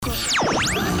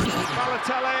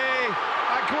Balotelli,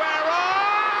 Aguero!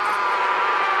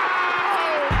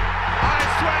 I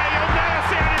swear you'll never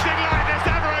see anything like this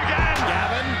ever again!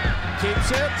 Gavin keeps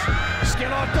it.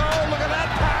 Schelotto, look at that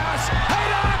pass.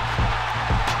 Haydock!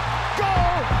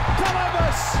 Goal!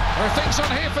 Columbus! There are things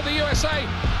on here for the USA.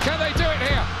 Can they do it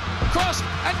here? Cross,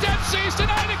 and Dempsey's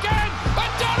denied again,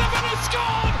 and Donovan has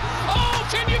scored! Oh,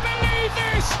 can you believe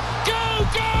this? Go,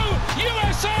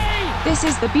 USA! This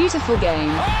is the beautiful game.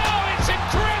 Oh, it's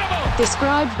incredible!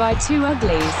 Described by two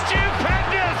uglies.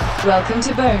 Stupendous! Welcome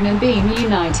to Bone and Beam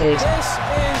United. This is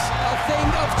a thing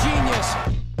of genius.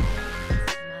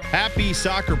 Happy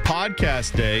Soccer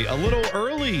Podcast Day. A little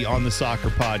early on the Soccer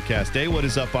Podcast Day. What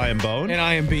is up? I am Bone. And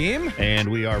I am Beam. And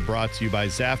we are brought to you by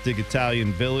Zaftig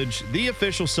Italian Village, the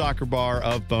official soccer bar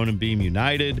of Bone and Beam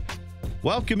United.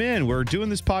 Welcome in. We're doing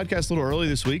this podcast a little early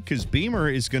this week because Beamer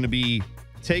is going to be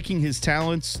taking his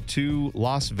talents to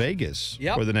Las Vegas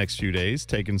for the next few days,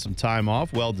 taking some time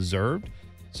off, well-deserved.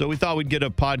 So we thought we'd get a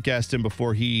podcast in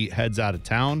before he heads out of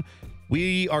town.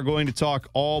 We are going to talk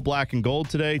all black and gold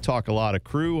today, talk a lot of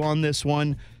Crew on this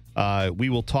one. We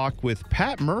will talk with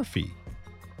Pat Murphy,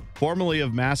 formerly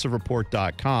of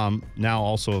MassiveReport.com, now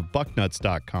also of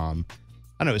Bucknuts.com.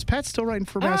 I know, is Pat still writing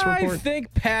for Massive Report? I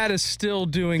think Pat is still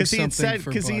doing something for Bucknuts.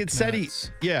 Because he had said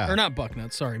Or not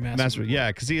Bucknuts, sorry, Massive Report. Yeah,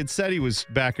 because he had said he was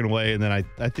backing away, and then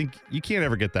I think you can't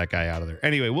ever get that guy out of there.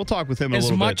 Anyway, we'll talk with him a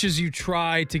little bit. As much as you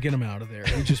try to get him out of there,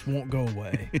 he just won't go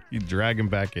away. You drag him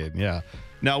back in, yeah.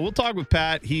 Now, we'll talk with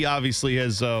Pat. He obviously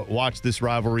has watched this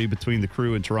rivalry between the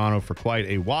Crew and Toronto for quite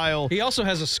a while. He also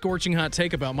has a scorching hot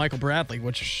take about Michael Bradley,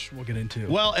 which we'll get into.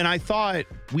 Well, and I thought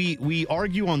we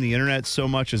argue on the internet so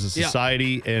much as a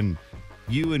society, and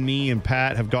you and me and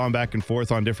Pat have gone back and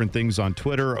forth on different things on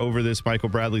Twitter over this Michael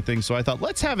Bradley thing. So I thought,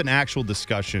 let's have an actual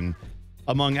discussion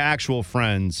among actual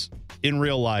friends in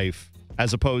real life,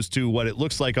 as opposed to what it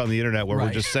looks like on the internet where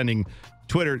we're just sending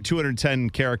Twitter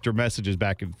 210 character messages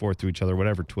back and forth to each other,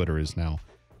 whatever Twitter is now.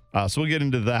 So we'll get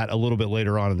into that a little bit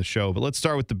later on in the show. But let's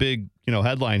start with the big,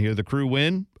 headline here. The Crew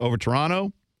win over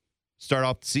Toronto. Start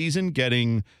off the season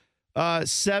getting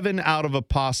 7 out of a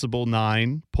possible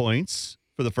 9 points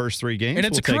for the first 3 games. And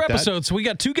it's a Crew episode, so we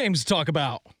got 2 games to talk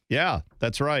about. Yeah,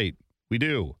 that's right. We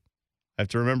do. I have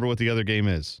to remember what the other game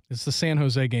is. It's the San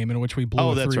Jose game in which we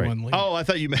blew a 3-1 lead. Oh, I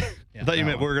thought you meant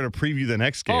we were going to preview the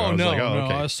next game. Oh, no.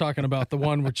 Okay. I was talking about the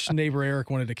one which neighbor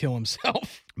Eric wanted to kill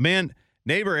himself. Man,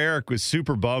 neighbor Eric was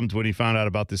super bummed when he found out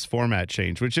about this format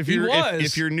change, which if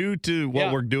you're new to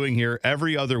what we're doing here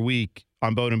every other week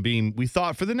on Bone and Beam, we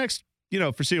thought for the next,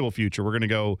 foreseeable future, we're going to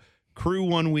go Crew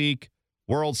 1 week,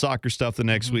 World Soccer stuff the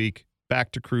next week,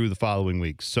 back to Crew the following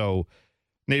week. So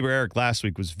neighbor Eric last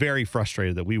week was very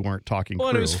frustrated that we weren't talking Crew.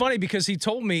 And it was funny because he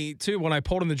told me, too, when I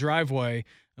pulled in the driveway,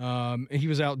 he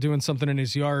was out doing something in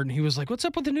his yard, and he was like, what's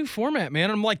up with the new format, man?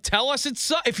 And I'm like, tell us it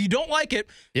sucks. If you don't like it,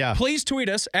 please tweet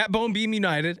us at Bone Beam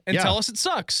United and tell us it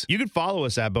sucks. You could follow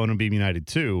us at Bone and Beam United,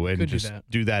 too, and just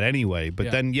do that anyway.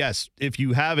 But then, yes, if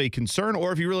you have a concern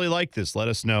or if you really like this, let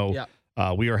us know.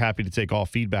 Yeah. We are happy to take all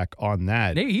feedback on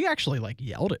that. He actually,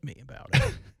 yelled at me about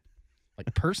it.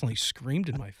 Personally screamed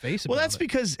in my face about it. Well, that's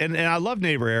because, and I love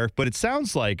neighbor Eric, but it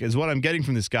sounds like, is what I'm getting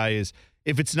from this guy is,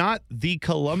 if it's not the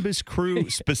Columbus Crew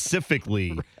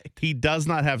specifically, he does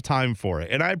not have time for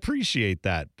it. And I appreciate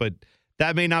that, but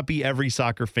that may not be every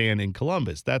soccer fan in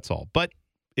Columbus. That's all. But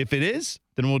if it is,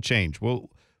 then we'll change. We'll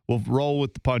roll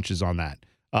with the punches on that.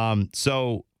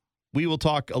 So we will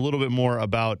talk a little bit more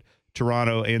about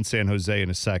Toronto and San Jose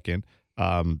in a second.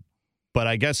 But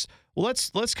I guess,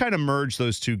 let's kind of merge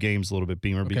those 2 games a little bit,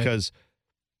 Beamer, because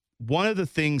one of the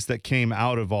things that came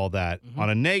out of all that on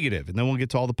a negative, and then we'll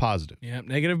get to all the positive. Yep,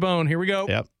 negative Bone. Here we go.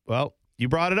 Yep. Well, you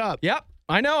brought it up. Yep,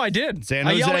 I know, I did. San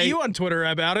Jose, I yelled at you on Twitter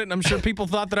about it, and I'm sure people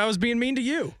thought that I was being mean to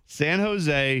you. San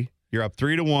Jose, you're up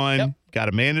 3-1, got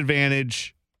a man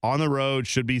advantage on the road,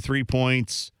 should be 3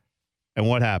 points. And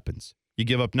what happens? You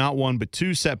give up not 1, but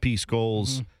 2 set-piece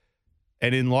goals.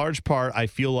 And in large part, I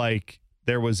feel like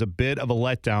there was a bit of a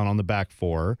letdown on the back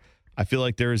 4. I feel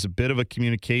like there is a bit of a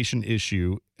communication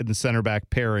issue in the center back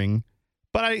pairing.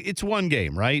 But it's one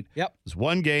game, right? Yep. It's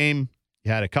one game.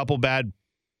 You had a couple bad,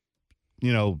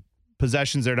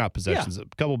 possessions. They're not possessions. A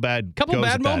couple bad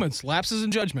moments, lapses in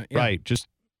judgment. Yeah. Right. Just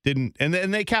didn't. And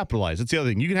they capitalized. That's the other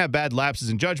thing. You can have bad lapses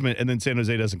in judgment, and then San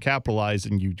Jose doesn't capitalize,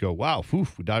 and you go, wow, we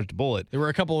dodged a bullet. There were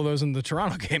a couple of those in the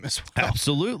Toronto game as well.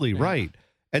 Absolutely. Right.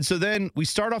 And so then we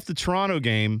start off the Toronto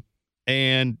game,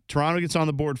 and Toronto gets on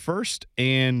the board first.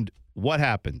 And what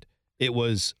happened? It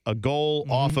was a goal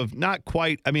off of not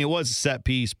quite. I mean, it was a set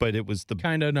piece, but it was the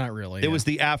kind of not really. It was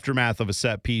the aftermath of a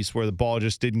set piece where the ball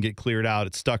just didn't get cleared out.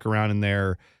 It stuck around in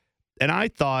there. And I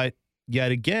thought,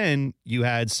 yet again, you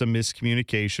had some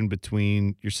miscommunication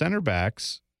between your center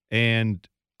backs. And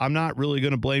I'm not really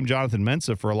going to blame Jonathan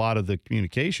Mensah for a lot of the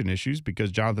communication issues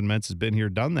because Jonathan Mensah has been here,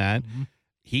 done that. Mm-hmm.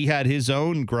 He had his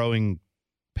own growing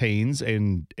pains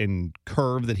and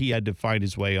curve that he had to find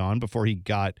his way on before he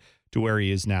got to where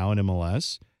he is now in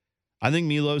MLS. I think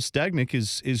Milos Stegnik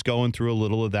is going through a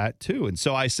little of that too. And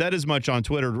so I said as much on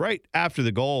Twitter right after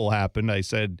the goal happened. I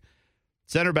said,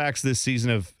 center backs this season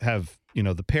have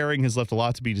the pairing has left a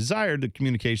lot to be desired. The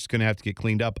communication is going to have to get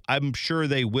cleaned up. I'm sure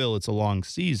they will. It's a long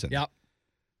season. Yep.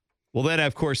 Well, then,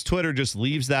 of course, Twitter just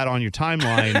leaves that on your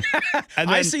timeline. And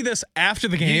then, I see this after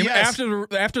the game, yes,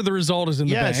 after the result is in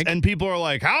the bank. And people are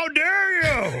like, how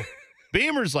dare you?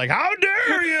 Beamer's like, how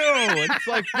dare you? And it's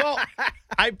like, well,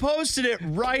 I posted it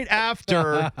right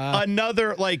after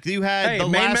another, like you had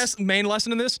main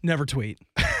lesson in this, never tweet.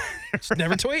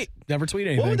 Never tweet. Never tweet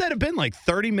anything. What would that have been, like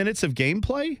 30 minutes of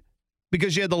gameplay?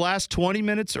 Because you had the last 20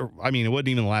 minutes, it wasn't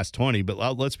even the last 20, but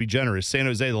let's be generous. San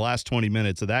Jose, the last 20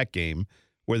 minutes of that game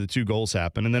where the 2 goals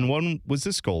happened. And then one was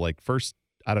this goal, like first,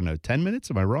 10 minutes?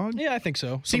 Am I wrong? Yeah, I think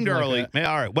so. Seemed early. Like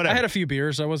all right, whatever. I had a few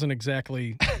beers. I wasn't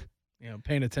exactly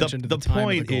paying attention to the time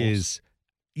point of the goals.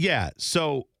 Is,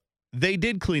 so they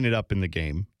did clean it up in the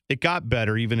game. It got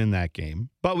better even in that game.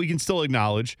 But we can still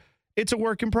acknowledge it's a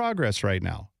work in progress right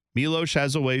now. Milos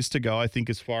has a ways to go, I think,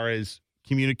 as far as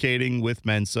communicating with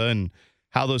Mensah and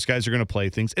how those guys are going to play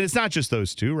things. And it's not just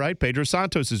those two, right? Pedro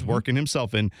Santos is working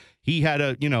himself in. He had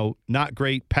a, not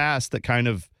great pass that kind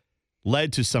of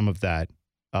led to some of that,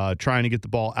 trying to get the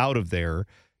ball out of there.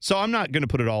 So I'm not going to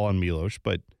put it all on Milos,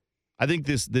 but I think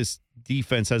this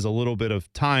defense has a little bit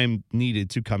of time needed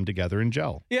to come together and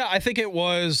gel. Yeah, I think it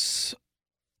was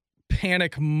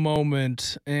panic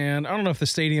moment, and I don't know if the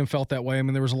stadium felt that way. I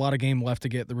mean, there was a lot of game left to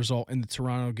get the result in the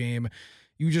Toronto game.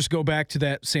 You just go back to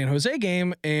that San Jose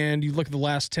game, and you look at the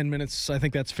last 10 minutes, I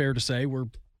think that's fair to say, were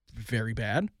very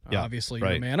bad. Yeah, obviously,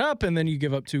 you're a man up, and then you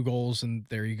give up 2 goals, and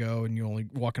there you go, and you're only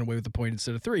walking away with a point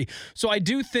instead of 3. So I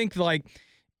do think,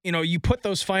 you put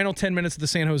those final 10 minutes of the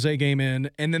San Jose game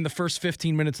in, and then the first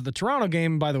 15 minutes of the Toronto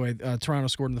game. By the way, Toronto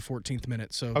scored in the 14th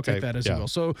minute, so take that as you will.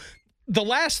 So the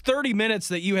last 30 minutes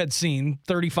that you had seen,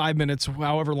 35 minutes,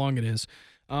 however long it is,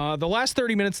 the last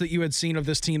 30 minutes that you had seen of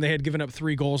this team, they had given up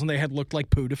 3 goals and they had looked like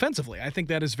poo defensively. I think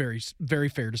that is very, very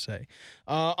fair to say.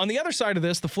 On the other side of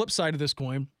this, the flip side of this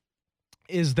coin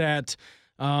is that,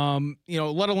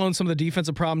 let alone some of the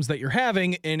defensive problems that you're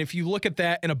having. And if you look at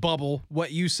that in a bubble,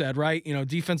 what you said, right?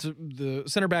 The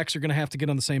center backs are going to have to get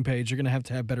on the same page. You're going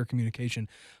to have better communication.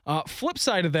 Flip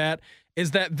side of that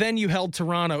is that then you held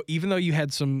Toronto, even though you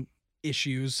had some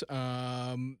issues,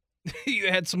 you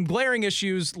had some glaring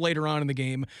issues later on in the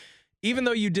game. Even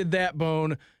though you did that,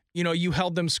 Bone, you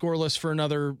held them scoreless for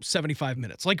another 75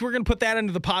 minutes. Like, we're going to put that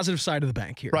into the positive side of the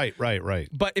bank here. Right.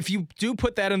 But if you do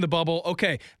put that in the bubble,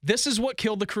 okay, this is what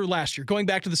killed the Crew last year, going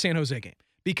back to the San Jose game.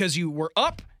 Because you were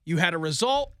up, you had a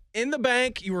result in the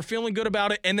bank, you were feeling good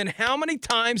about it, and then how many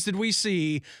times did we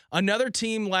see another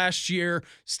team last year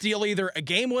steal either a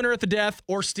game winner at the death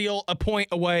or steal a point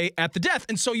away at the death?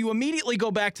 And so you immediately go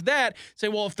back to that, say,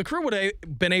 well, if the Crew would have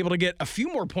been able to get a few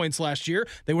more points last year,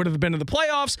 they would have been in the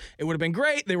playoffs, it would have been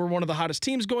great, they were one of the hottest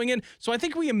teams going in. So I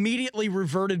think we immediately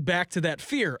reverted back to that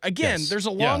fear. Again, there's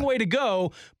a long way to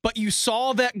go, but you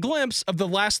saw that glimpse of the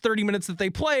last 30 minutes that they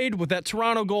played with that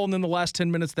Toronto goal, and then the last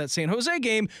 10 minutes of that San Jose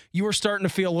game, you were starting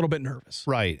to feel a little bit nervous.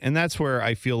 Right. And that's where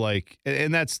I feel like,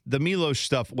 and that's the Milos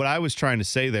stuff. What I was trying to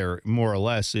say there, more or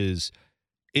less, is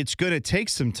it's going to take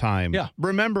some time. Yeah.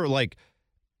 Remember,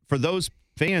 for those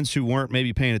fans who weren't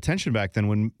maybe paying attention back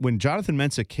then, when Jonathan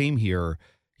Mensah came here,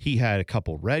 he had a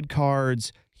couple red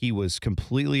cards. He was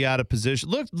completely out of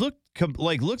position.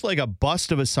 Looked like a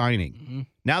bust of a signing. Mm-hmm.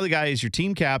 Now the guy is your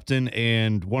team captain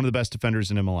and one of the best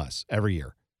defenders in MLS every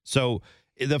year. So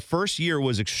the first year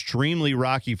was extremely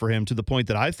rocky for him, to the point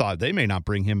that I thought they may not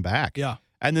bring him back. Yeah.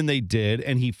 And then they did,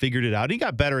 and he figured it out. He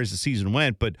got better as the season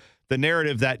went, but the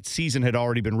narrative that season had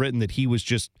already been written that he was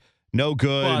just no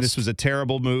good, and this was a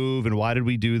terrible move, and why did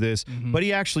we do this? Mm-hmm. But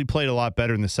he actually played a lot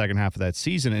better in the second half of that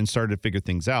season and started to figure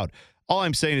things out. All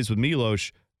I'm saying is with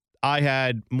Milos, I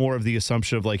had more of the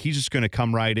assumption of he's just going to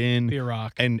come right in. Be a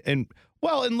rock. And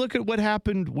look at what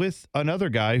happened with another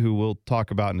guy who we'll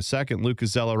talk about in a second,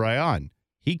 Lucas Zelarayan.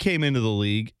 He came into the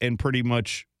league and pretty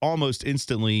much almost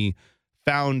instantly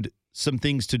found some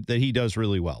things that he does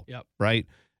really well. Yep. Right?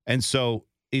 And so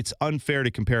it's unfair to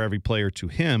compare every player to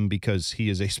him because he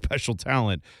is a special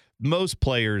talent. Most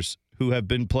players who have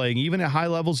been playing even at high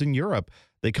levels in Europe,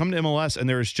 they come to MLS and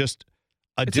there is just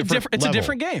It's a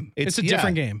different game. It's a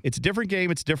different game. It's a different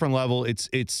game. It's a different level.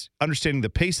 It's understanding the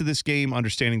pace of this game,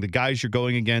 understanding the guys you're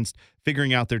going against,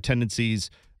 figuring out their tendencies,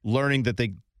 learning that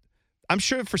I'm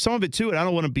sure for some of it too, and I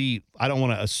don't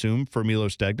want to assume for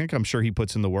Milos Degenek. I'm sure he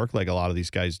puts in the work like a lot of these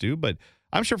guys do, but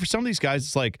I'm sure for some of these guys,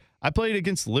 it's like I played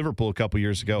against Liverpool a couple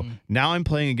years ago. Mm-hmm. Now I'm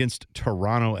playing against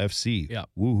Toronto FC. Yeah.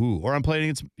 Woohoo. Or I'm playing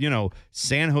against,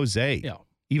 San Jose. Yeah.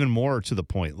 Even more to the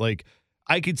point. Like,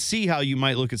 I could see how you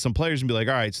might look at some players and be like,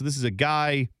 all right, so this is a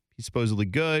guy, he's supposedly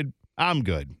good. I'm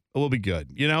good. We'll be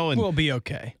good, and we'll be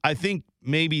okay. I think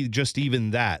maybe just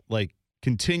even that, like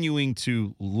continuing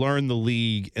to learn the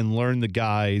league and learn the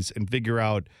guys and figure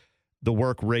out the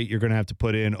work rate you're going to have to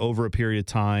put in over a period of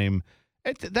time.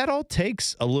 That all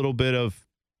takes a little bit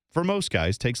for most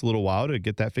guys, takes a little while to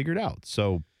get that figured out.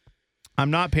 So I'm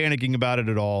not panicking about it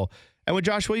at all. And when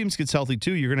Josh Williams gets healthy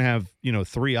too, you're going to have,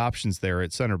 3 options there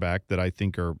at center back that I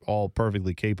think are all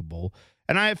perfectly capable.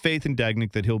 And I have faith in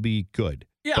Degenek that he'll be good.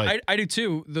 Yeah, I do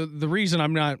too. The reason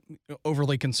I'm not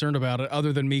overly concerned about it,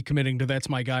 other than me committing to that's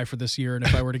my guy for this year, and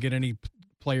if I were to get any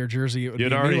player jersey, it would be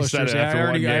Milos jersey. I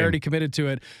already committed to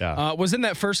it. Yeah. Was in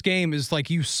that first game is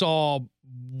like you saw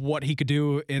what he could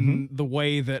do in the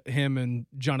way that him and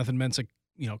Jonathan Mensah,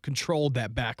 controlled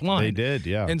that back line. They did,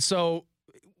 yeah. And so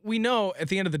we know at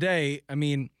the end of the day, I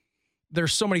mean,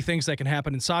 there's so many things that can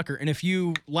happen in soccer. And if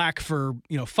you lack for,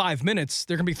 5 minutes,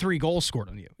 there can be 3 goals scored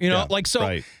on you.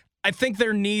 Right. I think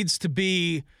there needs to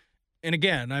be, and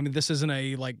again, I mean, this isn't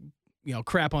a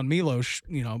crap on Milos,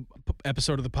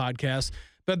 episode of the podcast,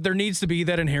 but there needs to be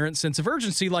that inherent sense of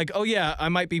urgency. Like, oh yeah, I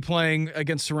might be playing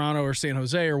against Toronto or San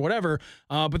Jose or whatever,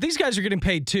 but these guys are getting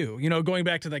paid too. Going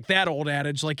back to like that old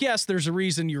adage, like, yes, there's a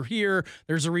reason you're here.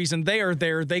 There's a reason they are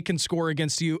there. They can score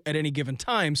against you at any given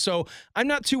time. So I'm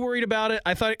not too worried about it.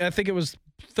 I think it was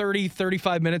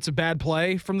 35 minutes of bad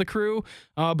play from the Crew.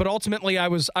 But ultimately I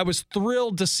was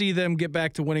thrilled to see them get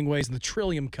back to winning ways in the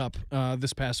Trillium Cup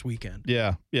this past weekend.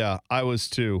 Yeah, I was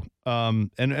too. And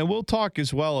we'll talk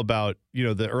as well about,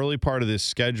 the early part of this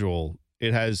schedule.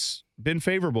 It has been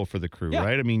favorable for the Crew,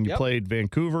 right? I mean, you played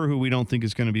Vancouver, who we don't think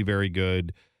is going to be very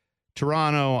good.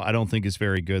 Toronto, I don't think is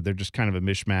very good. They're just kind of a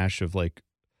mishmash of like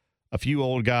a few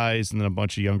old guys and then a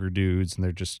bunch of younger dudes, and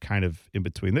they're just kind of in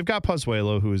between. They've got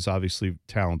Pozuelo, who is obviously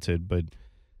talented, but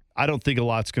I don't think a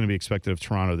lot's going to be expected of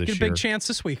Toronto this year. Get a big chance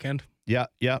this weekend. Yeah.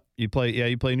 You play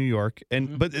New York.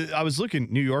 And but I was looking,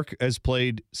 New York has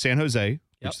played San Jose,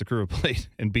 which the Crew have played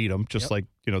and beat them, just like,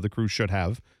 the Crew should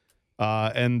have.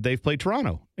 And they've played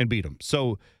Toronto and beat them.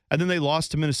 So, and then they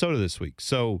lost to Minnesota this week.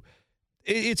 So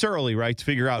it's early, right, to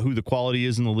figure out who the quality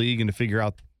is in the league and to figure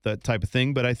out that type of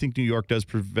thing. But I think New York does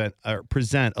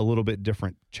present a little bit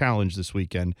different challenge this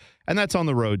weekend, and that's on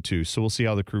the road too. So we'll see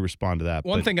how the Crew respond to that.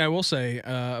 One thing I will say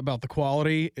about the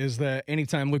quality is that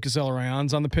anytime Lucas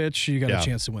Zelarayan's on the pitch, you got a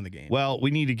chance to win the game. Well,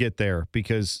 we need to get there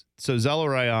because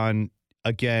Zelarayan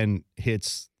again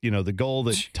hits, the goal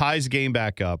that ties the game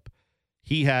back up.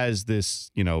 He has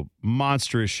this,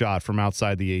 monstrous shot from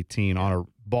outside the 18 on a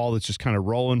ball that's just kind of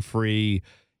rolling free.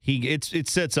 It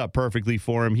sets up perfectly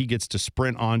for him. He gets to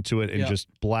sprint onto it and just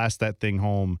blast that thing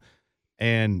home.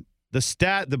 And the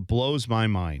stat that blows my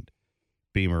mind,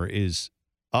 Beamer, is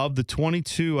of the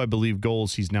 22, I believe,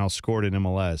 goals he's now scored in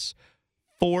MLS,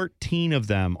 14 of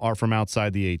them are from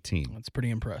outside the 18. That's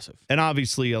pretty impressive. And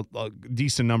obviously a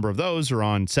decent number of those are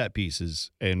on set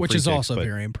pieces. Which is also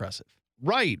very impressive.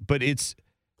 Right, but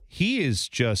he is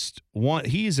just one.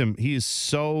 He is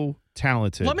so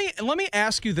talented. Let me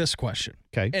ask you this question.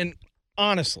 Okay. And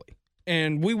honestly,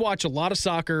 and we watch a lot of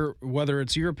soccer, whether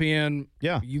it's European.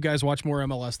 Yeah. You guys watch more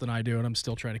MLS than I do, and I'm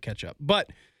still trying to catch up.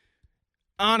 But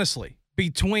honestly,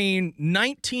 between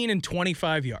 19 and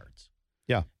 25 yards,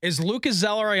 is Lucas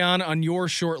Zelarayan on your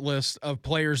short list of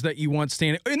players that you want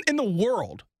standing in the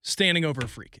world standing over a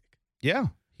free kick? Yeah.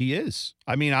 He is.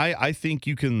 I mean, I think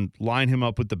you can line him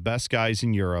up with the best guys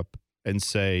in Europe and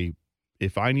say,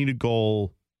 if I need a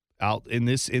goal out in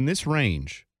this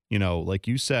range, like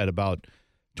you said, about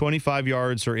 25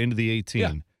 yards or into the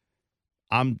 18,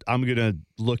 I'm gonna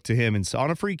look to him and on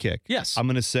a free kick. Yes, I'm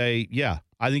gonna say,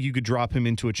 I think you could drop him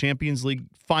into a Champions League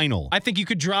final. I think you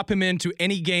could drop him into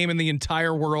any game in the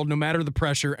entire world, no matter the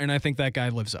pressure, and I think that guy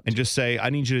lives up. And just say, I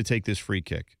need you to take this free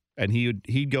kick. And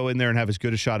he'd go in there and have as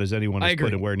good a shot as anyone has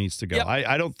put it where it needs to go. Yep.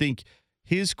 I don't think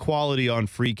his quality on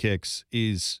free kicks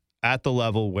is at the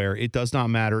level where it does not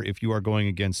matter if you are going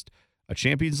against a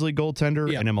Champions League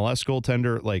goaltender, an MLS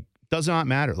goaltender. Like, does not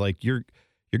matter. Like, you're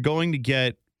going to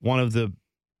get one of the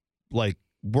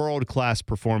world-class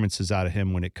performances out of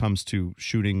him when it comes to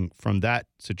shooting from that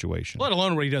situation. Let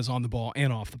alone what he does on the ball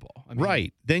and off the ball. I mean,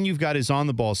 right. Then you've got his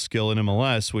on-the-ball skill in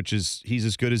MLS, which is he's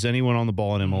as good as anyone on the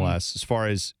ball in MLS as far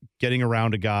as getting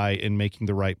around a guy and making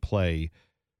the right play.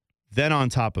 Then on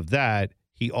top of that,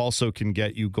 he also can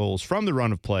get you goals from the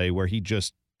run of play where he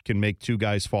just can make two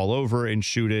guys fall over and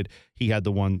shoot it. He had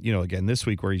the one, again, this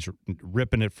week where he's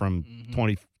ripping it from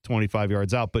 20, 25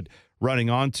 yards out, but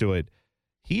running onto it.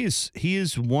 He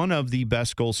is one of the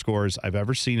best goal scorers I've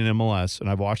ever seen in MLS, and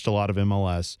I've watched a lot of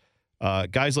MLS.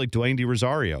 Guys like Dwayne De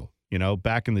Rosario,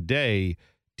 back in the day,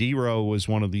 D-Ro was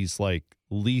one of these like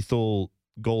lethal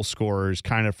goal scorers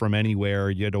kind of from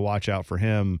anywhere. You had to watch out for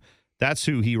him. That's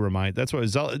who he reminds. That's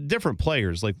what different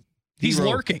players like. He's D-Ro,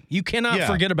 lurking. You cannot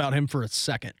forget about him for a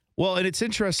second. Well, and it's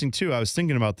interesting too. I was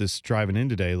thinking about this driving in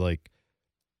today, like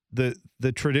the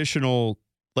traditional,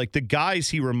 like the guys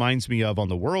he reminds me of on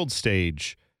the world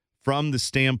stage from the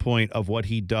standpoint of what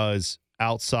he does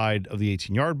outside of the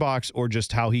 18-yard box or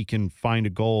just how he can find a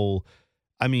goal.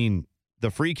 I mean,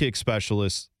 the free kick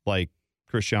specialist like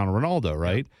Cristiano Ronaldo,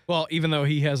 right? Yeah. Well, even though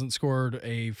he hasn't scored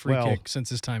a free kick since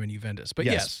his time in Juventus. But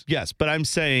yes. But I'm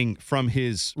saying from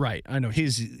his I know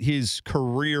his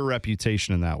career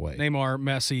reputation in that way. Neymar,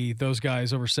 Messi, those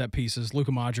guys over set pieces.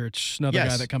 Luka Modric, another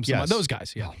guy that comes to mind. Those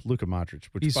guys, yeah. Luka Modric,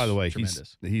 which by the way,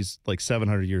 he's like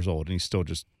 700 years old and he's still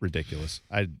just ridiculous.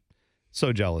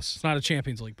 So jealous. It's not a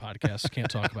Champions League podcast. Can't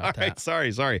talk about that.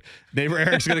 Right, sorry. Neighbor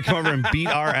Eric's going to come over and beat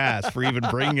our ass for even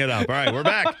bringing it up. All right, we're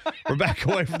back. We're back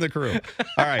away from the crew.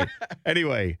 All right.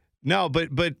 Anyway, no, but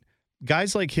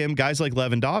guys like him, guys like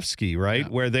Lewandowski, right,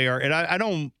 where they are, and I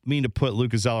don't mean to put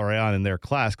Lucas Zelarayan in their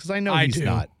class because I know he's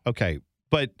not. Okay,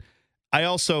 but I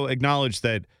also acknowledge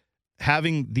that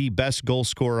having the best goal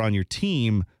scorer on your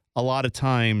team, a lot of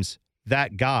times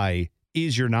that guy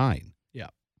is your 9. Yeah.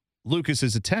 Lucas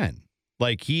is a 10.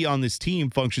 Like, he on this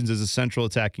team functions as a central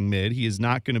attacking mid. He is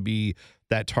not going to be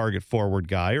that target forward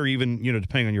guy or even,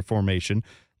 depending on your formation.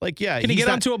 Like, yeah. Can he get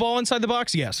onto a ball inside the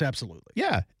box? Yes, absolutely.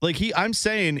 Yeah. Like, I'm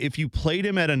saying if you played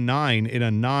him at a 9 in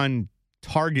a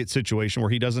non-target situation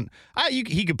where he doesn't,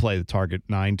 he could play the target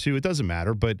 9 too. It doesn't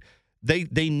matter. But they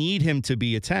need him to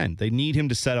be a 10. They need him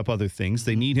to set up other things.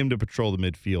 They need him to patrol the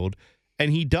midfield.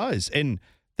 And he does. And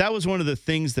that was one of the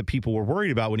things that people were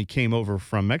worried about when he came over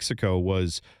from Mexico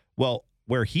was, well,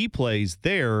 where he plays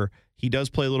there, he does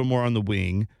play a little more on the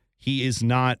wing. He is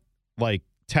not like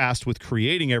tasked with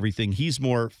creating everything. He's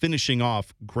more finishing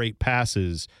off great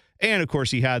passes. And of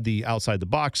course, he had the outside the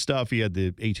box stuff. He had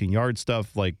the 18-yard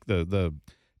stuff, like the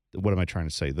what am I trying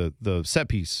to say? The set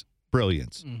piece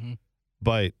brilliance. Mm-hmm.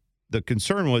 But the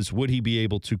concern was, would he be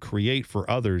able to create for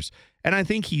others? And I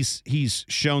think he's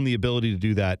shown the ability to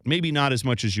do that. Maybe not as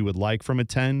much as you would like from a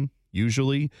 10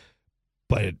 usually,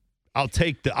 but I'll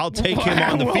take him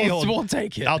on the field. We'll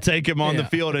take it. I'll take him on the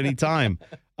field anytime.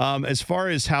 As far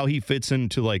as how he fits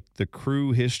into like the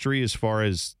crew history, as far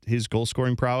as his goal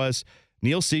scoring prowess,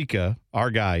 Neil Sika, our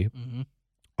guy,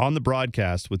 on the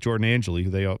broadcast with Jordan Angeli, who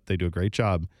they do a great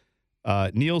job.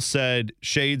 Neil said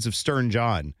shades of Stern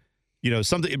John.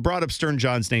 Something it brought up Stern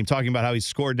John's name, talking about how he's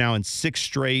scored now in 6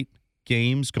 straight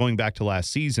games going back to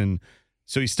last season.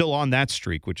 So he's still on that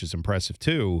streak, which is impressive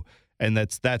too. And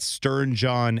that's Stern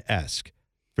John-esque.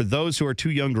 For those who are too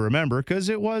young to remember, because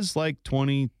it was like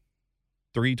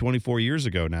 23, 24 years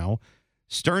ago now,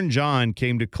 Stern John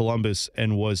came to Columbus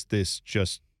and was this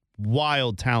just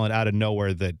wild talent out of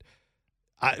nowhere that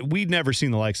we'd never seen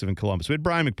the likes of in Columbus. We had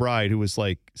Brian McBride, who was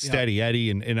like steady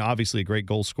Eddie and obviously a great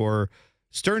goal scorer.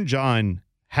 Stern John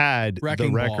had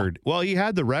the record. Well, he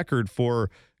had the record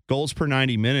for goals per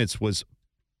 90 minutes was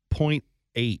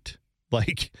 0.8.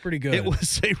 Like, pretty good. It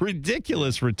was a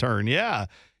ridiculous return. Yeah,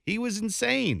 he was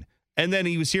insane. And then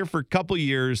he was here for a couple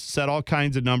years, set all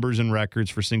kinds of numbers and records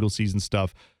for single season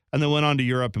stuff, and then went on to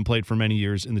Europe and played for many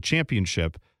years in the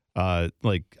championship. I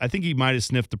think he might have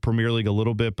sniffed the Premier League a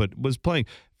little bit, but was playing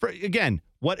for, again,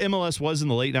 what MLS was in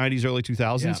the late 90s, early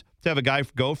 2000s, to have a guy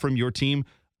go from your team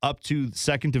up to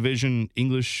second division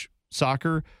English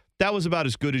soccer, that was about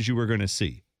as good as you were going to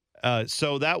see.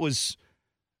 So that was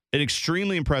an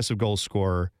extremely impressive goal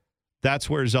scorer. That's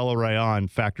where Zelarayan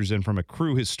factors in from a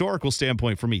crew historical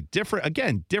standpoint for me.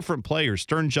 Different players.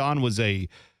 Stern John was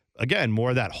more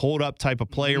of that hold-up type of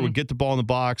player, would get the ball in the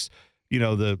box.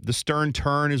 The stern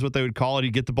turn is what they would call it.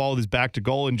 He'd get the ball with his back to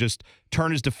goal and just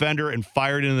turn his defender and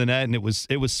fire it into the net, and it was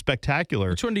spectacular.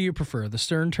 Which one do you prefer, the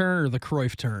stern turn or the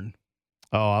Cruyff turn?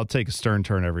 Oh, I'll take a stern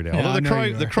turn every day. Although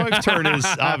the Cruyff turn is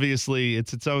obviously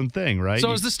its own thing, right?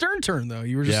 So is the stern turn, though.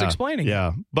 You were just explaining.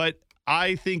 Yeah, but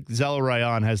I think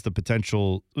Zelarayan has the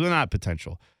potential. Well, not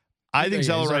potential. I think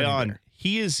Zelarayan,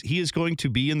 he is going to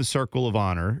be in the circle of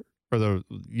honor, or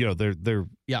they're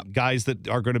guys that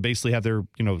are going to basically have their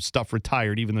stuff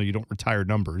retired, even though you don't retire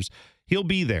numbers. He'll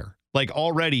be there. Like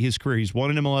already his career, he's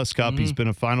won an MLS Cup, he's been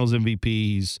a Finals MVP,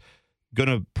 he's going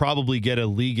to probably get a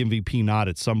league MVP nod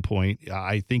at some point.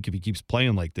 I think if he keeps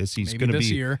playing like this, he's going to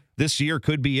be this year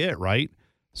could be it, right?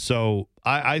 So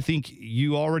I think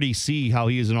you already see how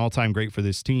he is an all-time great for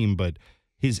this team, but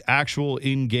his actual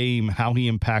in-game, how he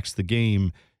impacts the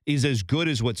game is as good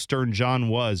as what Stern John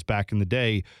was back in the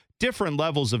day. Different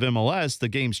levels of MLS, the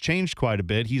game's changed quite a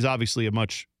bit. He's obviously a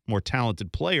much more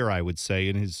talented player, I would say,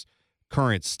 in his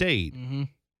current state.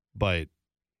 But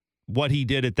what he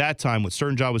did at that time, what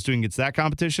Stern John was doing against that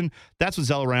competition, that's what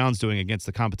Zelarayán's doing against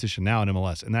the competition now in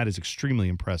MLS, and that is extremely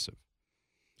impressive.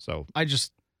 So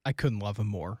I couldn't love him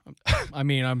more. I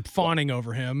mean, I'm fawning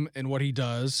over him and what he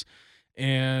does,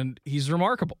 and he's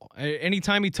remarkable.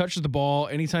 Anytime he touches the ball,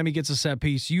 anytime he gets a set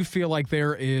piece, you feel like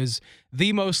there is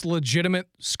the most legitimate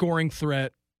scoring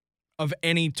threat of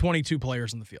any 22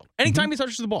 players in the field. Anytime he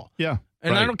touches the ball. Yeah.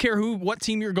 And I don't care what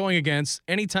team you're going against,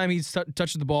 anytime he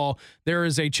touches the ball, there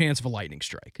is a chance of a lightning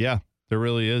strike. Yeah, there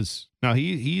really is. Now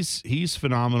he's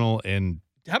phenomenal. And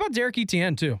how about Derek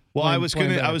Etienne too? Well, I was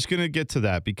gonna get to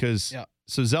that because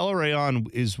so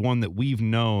Zelarayán is one that we've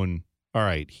known. All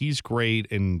right, he's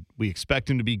great, and we expect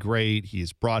him to be great. He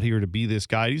is brought here to be this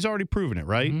guy. He's already proven it,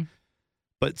 right?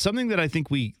 But something that I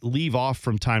think we leave off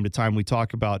from time to time, we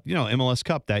talk about, MLS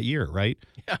Cup that year, right?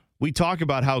 Yeah. We talk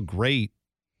about how great,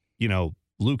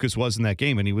 Lucas was in that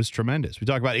game, and he was tremendous. We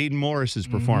talk about Aiden Morris's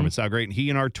performance, how great he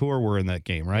and Artur were in that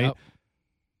game, right? Yep.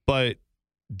 But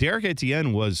Derek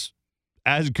Etienne was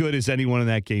as good as anyone in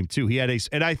that game, too. He had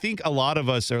and I think a lot of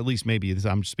us, or at least maybe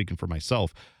I'm just speaking for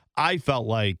myself, I felt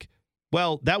like,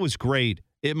 well, that was great.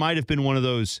 It might have been one of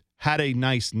those had a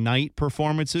nice night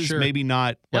performances, maybe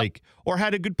not or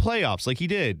had a good playoffs like he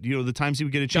did. The times he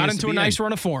would get a chance. Got into a nice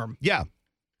run of form. Yeah.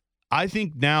 I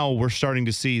think now we're starting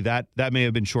to see that may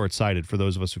have been short-sighted for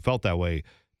those of us who felt that way,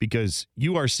 because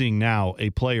you are seeing now a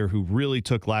player who really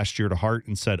took last year to heart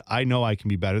and said, I know I can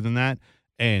be better than that,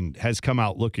 and has come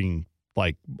out looking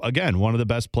like, again, one of the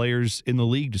best players in the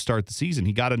league to start the season.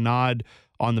 He got a nod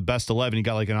on the best 11. He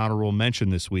got like an honorable mention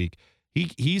this week.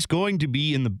 He's going to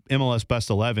be in the MLS best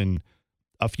 11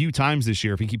 a few times this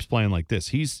year if he keeps playing like this.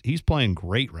 He's playing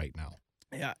great right now.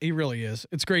 Yeah, he really is.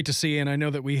 It's great to see, and I know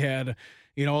that we had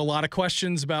a lot of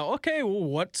questions about, okay, well,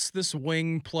 what's this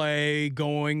wing play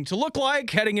going to look like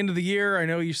heading into the year? I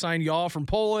know you signed Yaw from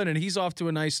Poland, and he's off to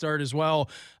a nice start as well.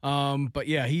 But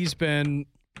yeah, he's been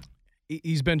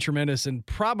tremendous, and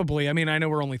probably, I mean, I know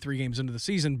we're only 3 games into the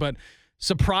season, but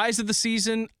surprise of the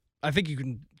season, I think you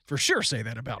can for sure say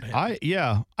that about him.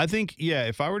 I think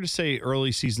if I were to say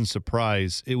early season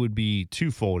surprise, it would be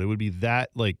twofold. It would be that,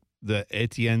 like, the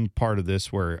Etienne part of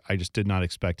this where I just did not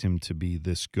expect him to be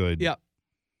this good. Yeah.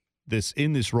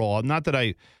 In this role. Not that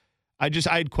I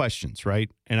had questions, right?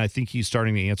 And I think he's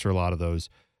starting to answer a lot of those.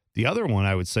 The other one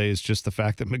I would say is just the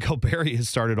fact that Miguel Berry has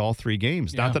started all 3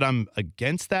 games. Yeah. Not that I'm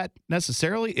against that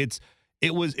necessarily. It's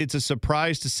a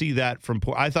surprise to see that from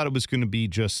I thought it was going to be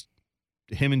just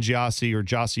him and Gyasi, or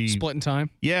Gyasi split in time.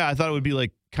 Yeah, I thought it would be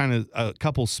like kind of a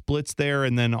couple splits there,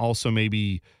 and then also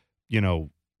maybe,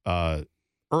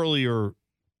 earlier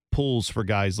pulls for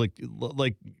guys like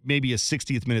maybe a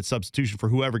 60th minute substitution for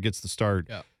whoever gets the start.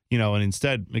 Yeah. And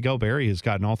instead Miguel Berry has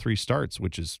gotten all 3 starts,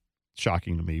 which is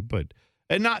shocking to me,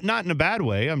 and not in a bad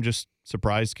way. I'm just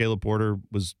surprised Caleb Porter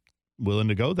was willing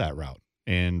to go that route,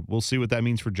 and we'll see what that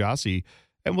means for Gyasi.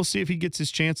 And we'll see if he gets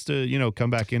his chance to,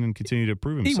 come back in and continue to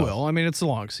prove himself. He will. I mean, it's a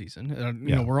long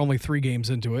season. We're only 3 games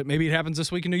into it. Maybe it happens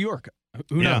this week in New York.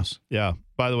 Who knows? Yeah.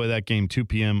 By the way, that game 2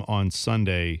 p.m. on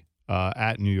Sunday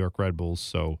at New York Red Bulls.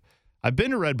 So I've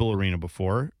been to Red Bull Arena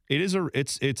before.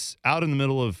 It's out in the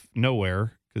middle of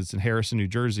nowhere because it's in Harrison, New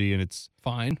Jersey, and it's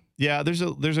fine. Yeah, there's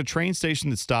a train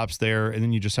station that stops there, and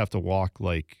then you just have to walk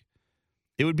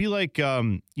it would be like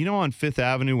on 5th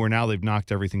Avenue where now they've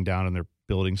knocked everything down and they're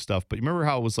building stuff. But you remember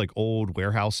how it was like old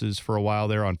warehouses for a while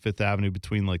there on 5th Avenue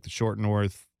between like the Short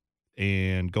North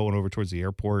and going over towards the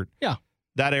airport? Yeah.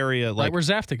 That area. Right where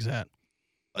Zaftig's at.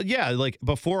 Yeah, like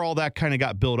before all that kind of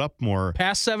got built up more.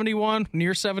 Past 71,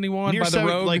 near 71, by the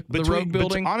Rogue, the Rogue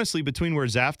building. Honestly, between where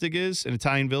Zaftig is in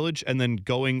Italian Village and then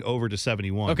going over to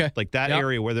 71. Okay. Like that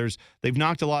area where they've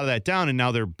knocked a lot of that down and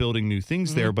now they're building new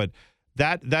things there. But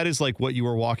that is like what you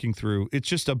were walking through. It's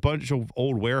just a bunch of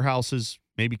old warehouses,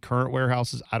 maybe current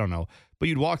warehouses. I don't know. But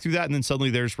you'd walk through that and then suddenly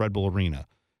there's Red Bull Arena.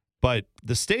 But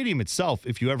the stadium itself,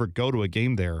 if you ever go to a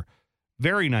game there,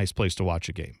 very nice place to watch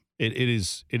a game. It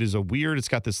is a weird, it's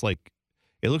got this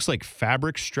it looks like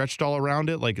fabric stretched all around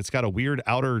it. Like it's got a weird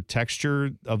outer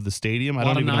texture of the stadium. I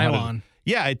don't even know how to.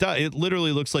 Yeah, it does. It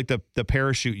literally looks like the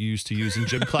parachute you used to use in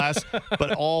gym class,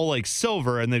 but all like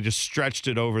silver, and they just stretched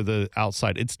it over the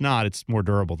outside. It's not. It's more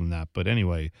durable than that. But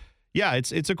anyway, yeah,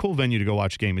 it's a cool venue to go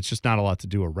watch a game. It's just not a lot to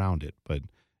do around it. But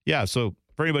yeah, so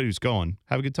for anybody who's going,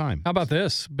 have a good time. How about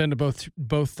this? Been to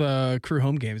both Crew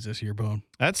home games this year, Bone.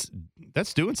 That's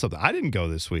doing something. I didn't go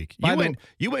this week.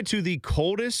 You went to the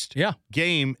coldest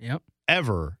game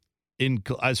ever.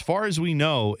 As far as we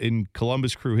know, in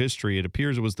Columbus Crew history, it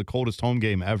appears it was the coldest home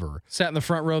game ever. Sat in the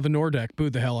front row of the Nordeck,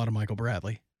 booed the hell out of Michael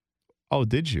Bradley. Oh,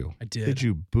 did you? I did. Did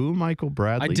you boo Michael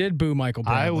Bradley? I did boo Michael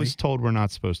Bradley. I was told we're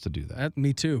not supposed to do that.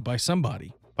 Me too, by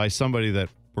somebody. By somebody that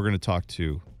we're going to talk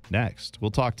to next. We'll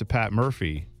talk to Pat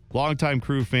Murphy, longtime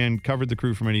Crew fan, covered the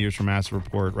Crew for many years for Massive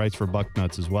Report, writes for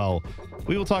Bucknuts as well.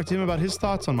 We will talk to him about his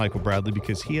thoughts on Michael Bradley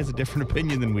because he has a different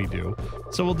opinion than we do.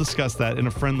 So we'll discuss that in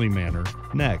a friendly manner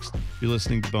next. You're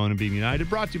listening to Bone and Beam United,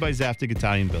 brought to you by Zaftig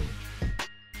Italian Village.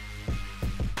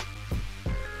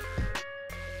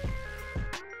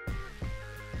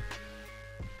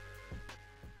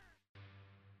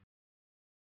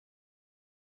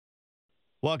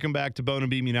 Welcome back to Bone and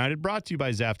Beam United, brought to you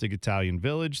by Zaftig Italian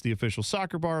Village, the official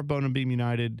soccer bar of Bone and Beam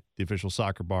United, the official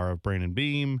soccer bar of Brandon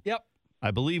Beam. Yep.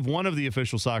 I believe one of the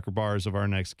official soccer bars of our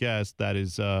next guest, that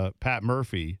is Pat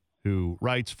Murphy, who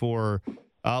writes for,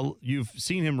 you've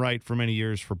seen him write for many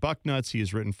years for Bucknuts. He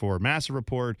has written for Massive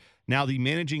Report, now the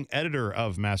managing editor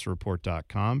of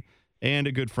MassiveReport.com, and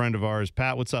a good friend of ours.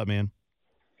 Pat, what's up, man?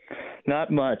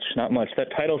 Not much. That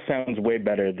title sounds way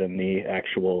better than the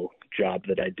actual job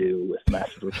that I do with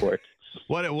Massive Report.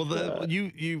 What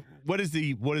does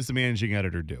the managing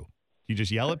editor do? You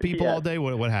just yell at people all day?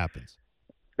 What happens?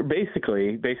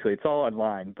 Basically, it's all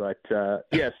online. But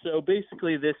so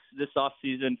basically this off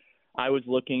season, I was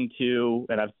looking to,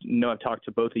 and I've talked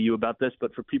to both of you about this,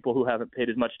 but for people who haven't paid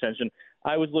as much attention,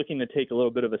 I was looking to take a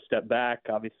little bit of a step back.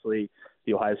 Obviously,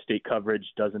 the Ohio State coverage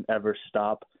doesn't ever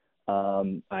stop.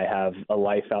 I have a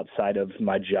life outside of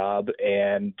my job,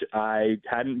 and I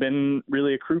hadn't been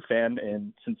really a Crew fan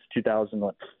since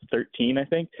 2013, I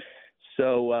think.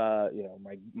 So,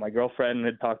 my girlfriend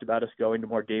had talked about us going to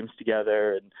more games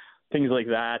together and things like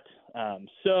that.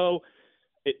 So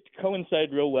it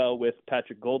coincided real well with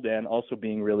Patrick Goldan also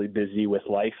being really busy with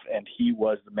life, and he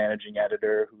was the managing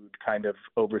editor who'd kind of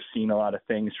overseen a lot of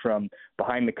things from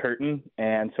behind the curtain.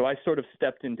 And so I sort of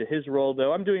stepped into his role,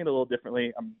 though I'm doing it a little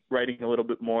differently. I'm writing a little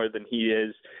bit more than he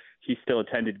is. He still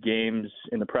attended games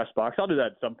in the press box. I'll do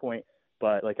that at some point,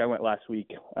 but I went last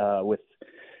week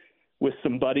with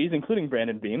some buddies, including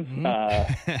Brandon Beam,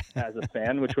 as a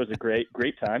fan, which was a great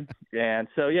time. And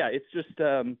so, it's just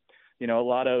a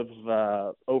lot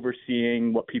of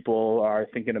overseeing what people are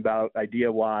thinking about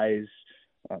idea-wise,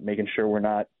 making sure we're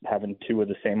not having two of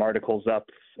the same articles up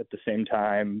at the same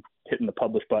time, hitting the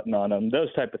publish button on them,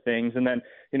 those type of things. And then,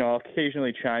 I'll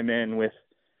occasionally chime in with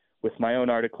my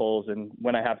own articles. And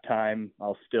when I have time,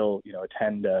 I'll still,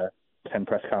 attend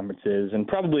press conferences and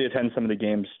probably attend some of the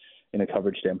games in a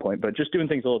coverage standpoint, but just doing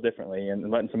things a little differently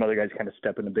and letting some other guys kind of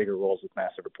step into bigger roles with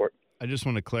Massive Report. I just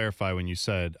want to clarify when you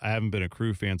said I haven't been a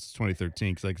Crew fan since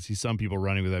 2013, because I can see some people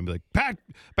running with that and be like, Pat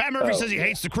Murphy says he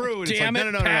hates the Crew. And Damn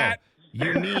it's like, Pat. No.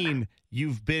 You mean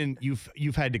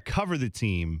you've had to cover the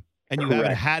team and you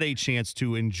haven't had a chance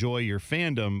to enjoy your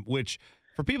fandom, which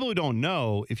for people who don't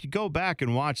know, if you go back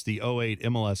and watch the 2008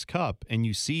 MLS Cup and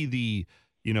you see the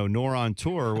Noron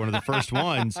Tour, one of the first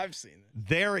ones, I've seen it.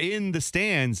 There in the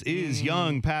stands is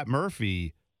young Pat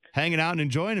Murphy hanging out and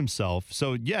enjoying himself.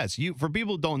 So, yes, for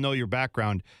people who don't know your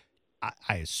background,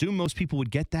 I assume most people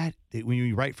would get that when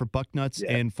you write for Bucknuts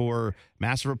and for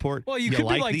Massive Report. Well, you could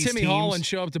be like Timmy Hall and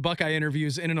show up to Buckeye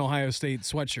interviews in an Ohio State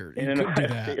sweatshirt. In an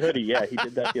Ohio State hoodie, yeah, he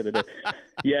did that the other day.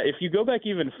 Yeah, if you go back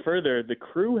even further, the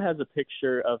Crew has a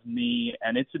picture of me,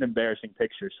 and it's an embarrassing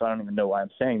picture, so I don't even know why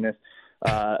I'm saying this.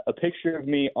 A picture of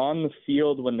me on the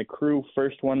field when the Crew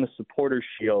first won the Supporters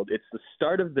Shield. It's the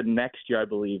start of the next year, I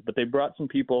believe, but they brought some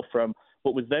people from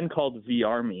what was then called V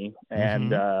Army,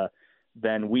 and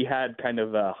then we had kind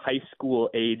of a high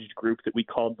school aged group that we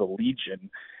called the Legion.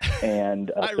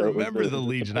 And I remember the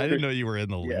Legion. I didn't know you were in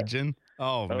the Legion.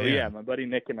 Oh man. Yeah, my buddy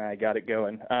Nick and I got it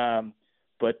going. So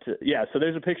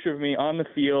there's a picture of me on the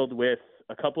field with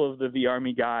a couple of the V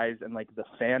Army guys and the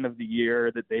fan of the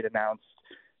year that they'd announced.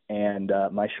 and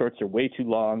my shorts are way too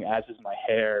long, as is my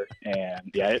hair.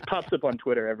 And yeah, it pops up on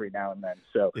Twitter every now and then.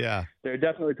 So yeah, there are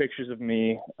definitely pictures of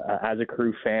me as a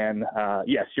Crew fan.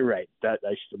 Yes, you're right.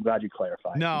 I'm glad you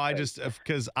clarified. No, I just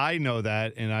because I know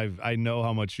that, and I know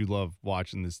how much you love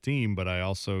watching this team, but I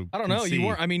don't know. You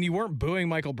weren't booing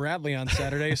Michael Bradley on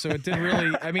Saturday, so it did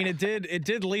really. I mean, it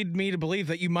did lead me to believe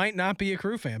that you might not be a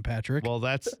Crew fan, Patrick. Well,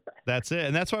 that's it,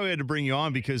 and that's why we had to bring you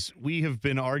on, because we have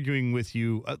been arguing with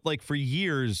you like for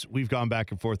years. We've gone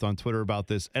back and forth on Twitter about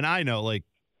this, and I know like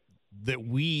that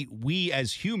we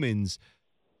as humans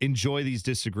enjoy these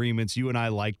disagreements. You and I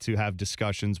like to have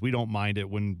discussions. We don't mind it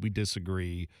when we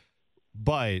disagree,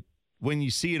 but when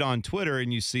you see it on Twitter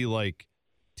and you see like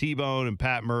T-Bone and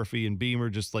Pat Murphy and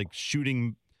Beamer just like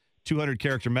shooting 200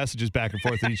 character messages back and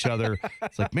forth at each other,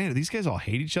 it's like, man, do these guys all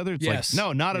hate each other? It's yes. like,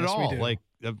 no, not at all. We do. Like,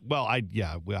 well, I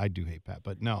do hate Pat,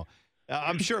 but no,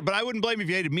 I'm sure, but I wouldn't blame you if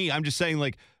you hated me. I'm just saying,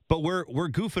 like, but we're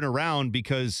goofing around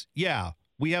because, yeah,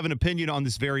 we have an opinion on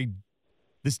this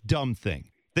dumb thing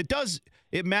that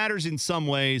it matters in some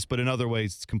ways, but in other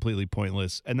ways it's completely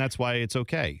pointless. And that's why it's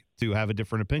okay to have a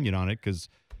different opinion on it, because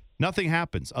nothing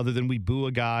happens other than we boo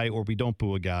a guy or we don't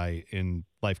boo a guy and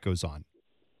life goes on.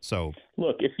 So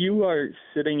look, if you are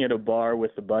sitting at a bar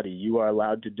with a buddy, you are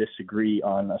allowed to disagree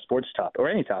on a sports topic or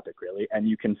any topic really, and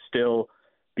you can still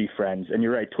be friends. And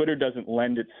you're right, Twitter doesn't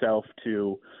lend itself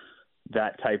to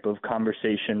that type of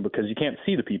conversation because you can't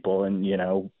see the people. And, you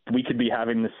know, we could be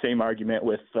having the same argument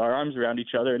with our arms around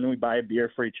each other and then we buy a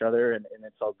beer for each other and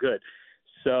it's all good.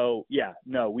 So, yeah,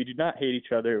 no, we do not hate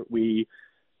each other. We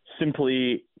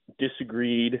simply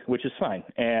disagreed, which is fine.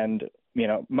 And, you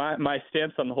know, my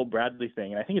stance on the whole Bradley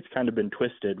thing, and I think it's kind of been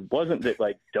twisted, wasn't that,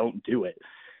 like, don't do it.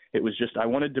 It was just I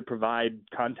wanted to provide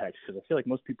context because I feel like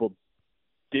most people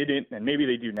didn't, and maybe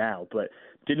they do now, but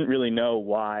didn't really know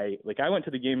why. Like, I went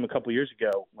to the game a couple years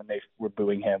ago when they were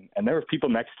booing him, and there were people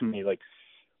next to me like,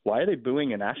 why are they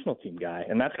booing a national team guy?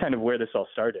 And that's kind of where this all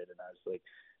started. And I was like,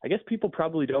 I guess people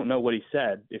probably don't know what he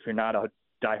said if you're not a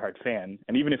diehard fan.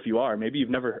 And even if you are, maybe you've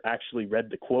never actually read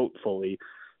the quote fully.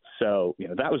 So, you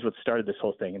know, that was what started this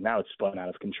whole thing, and now it's spun out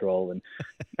of control. And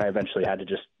I eventually had to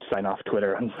just sign off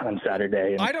Twitter on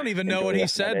Saturday. And I don't even know what he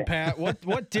said, Pat.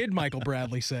 What did Michael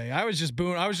Bradley say? I was just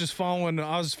booing. I was following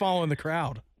the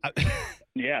crowd.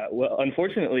 Yeah, well,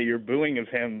 unfortunately, your booing of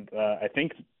him, I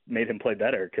think, made him play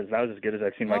better because that was as good as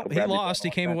I've seen Michael Bradley. He lost.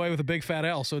 He came away with a big fat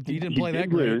L, so he didn't play that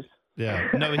great. Lose. Yeah,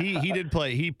 no, he did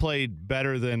play. He played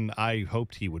better than I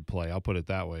hoped he would play. I'll put it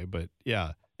that way. But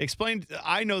yeah. Explain.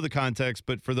 I know the context,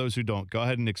 but for those who don't, go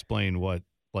ahead and explain what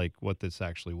this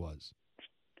actually was.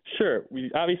 Sure.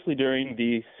 We obviously during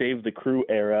the Save the Crew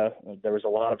era, there was a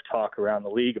lot of talk around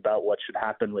the league about what should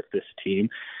happen with this team.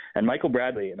 And Michael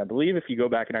Bradley, and I believe if you go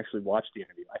back and actually watch the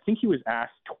interview, I think he was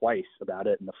asked twice about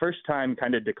it, and the first time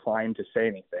kind of declined to say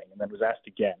anything, and then was asked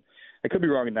again. I could be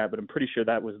wrong in that, but I'm pretty sure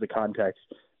that was the context.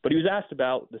 But he was asked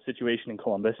about the situation in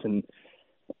Columbus, and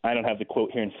I don't have the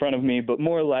quote here in front of me, but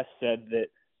more or less said that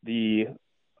he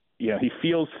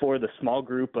feels for the small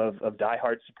group of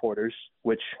diehard supporters,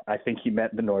 which I think he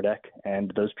meant the Nordic,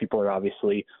 and those people are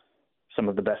obviously some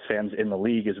of the best fans in the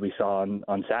league, as we saw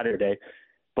on Saturday.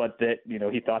 But that, you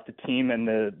know, he thought the team and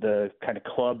the kind of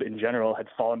club in general had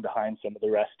fallen behind some of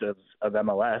the rest of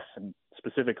MLS, and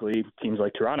specifically teams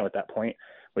like Toronto at that point,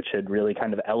 which had really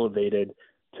kind of elevated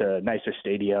to nicer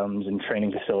stadiums and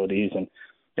training facilities. And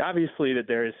obviously that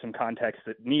there is some context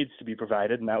that needs to be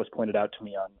provided, and that was pointed out to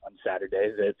me on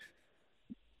Saturday,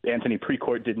 that Anthony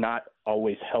Precourt did not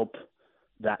always help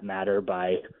that matter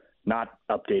by not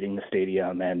updating the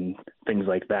stadium and things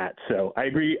like that. So I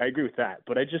agree with that.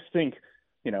 But I just think,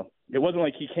 you know, it wasn't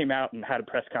like he came out and had a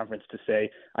press conference to say,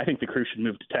 I think the Crew should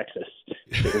move to Texas.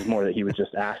 It was more that he was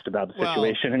just asked about the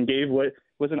situation and gave what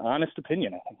was an honest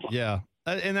opinion, I think. Yeah.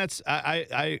 And that's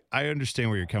I understand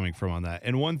where you're coming from on that.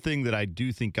 And one thing that I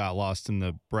do think got lost in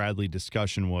the Bradley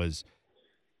discussion was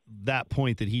that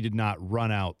point that he did not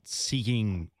run out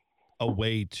seeking a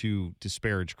way to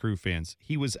disparage Crew fans.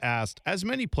 He was asked, as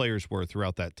many players were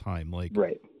throughout that time, like,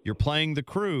 right, you're playing the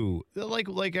Crew,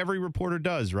 like every reporter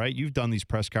does, right? You've done these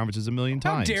press conferences a million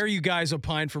times. How dare you guys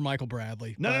opine for Michael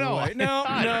Bradley? No. No.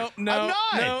 I'm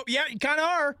not. Yeah, you kind of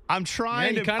are. I'm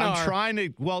trying to.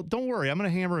 Well, don't worry. I'm going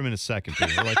to hammer him in a second,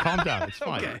 Peter. Like, calm down. It's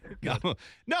fine. Okay,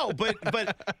 no,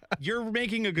 but you're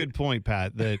making a good point,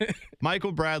 Pat, that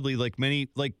Michael Bradley,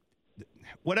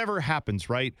 whatever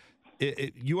happens, right?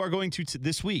 You are going to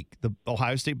this week, the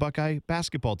Ohio State Buckeye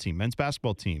basketball team, men's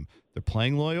basketball team, they're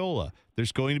playing Loyola.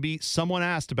 There's going to be someone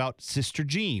asked about Sister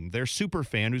Jean, their super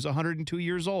fan who's 102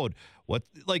 years old.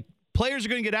 Players are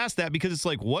going to get asked that because it's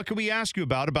like, what can we ask you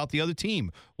about the other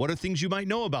team? What are things you might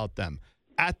know about them?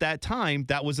 at that time,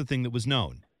 that was the thing that was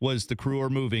known, was the Crew are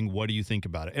moving. What do you think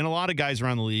about it? And a lot of guys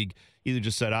around the league either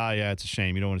just said, yeah, it's a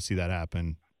shame. You don't want to see that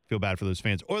happen. Feel bad for those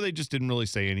fans. Or they just didn't really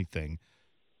say anything.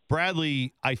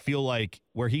 Bradley, I feel like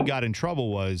where he got in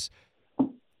trouble was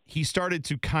he started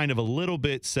to kind of a little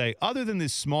bit say, other than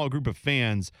this small group of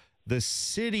fans, the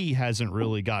city hasn't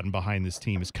really gotten behind this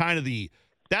team. It's kind of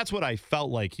that's what I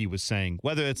felt like he was saying.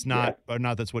 Whether it's not or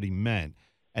not, that's what he meant.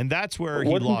 And that's where he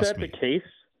lost me. Wasn't that the case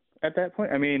at that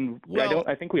point? I mean,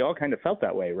 I think we all kind of felt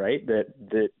that way, right?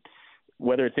 That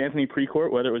whether it's Anthony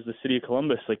Precourt, whether it was the city of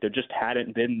Columbus, like there just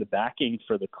hadn't been the backing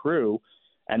for the Crew,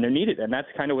 and they're needed. And that's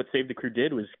kind of what Save the Crew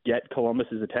did, was get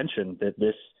Columbus's attention, that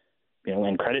this,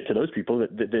 and credit to those people,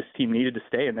 that this team needed to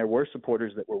stay. And there were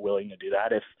supporters that were willing to do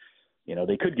that if,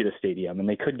 they could get a stadium and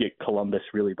they could get Columbus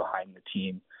really behind the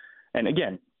team. And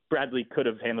again, Bradley could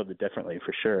have handled it differently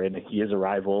for sure, and he is a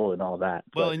rival and all that.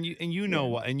 Well, and you know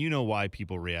why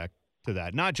people react to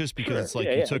that, not just because it's like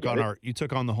you took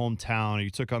on the hometown, or you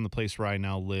took on the place where I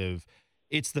now live.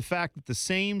 It's the fact that the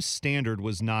same standard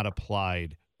was not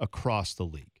applied across the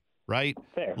league, right?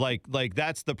 Fair. Like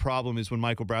that's the problem, is when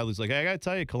Michael Bradley's like, hey, I got to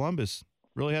tell you, Columbus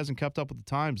really hasn't kept up with the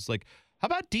times. It's like, how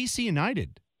about DC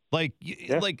United? Like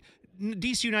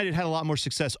DC United had a lot more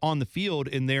success on the field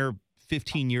in their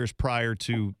 15 years prior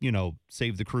to,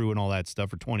 Save the Crew and all that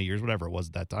stuff, or 20 years, whatever it was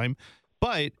at that time.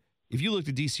 But if you looked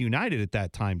at DC United at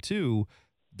that time too,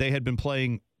 they had been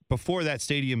playing before that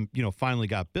stadium, finally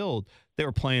got built. They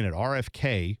were playing at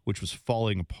RFK, which was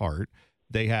falling apart.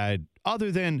 They had, other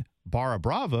than Barra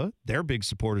Brava, their big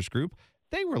supporters group,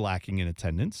 they were lacking in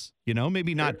attendance.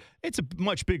 Maybe not. It's a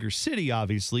much bigger city,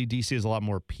 obviously. DC has a lot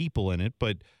more people in it,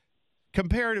 but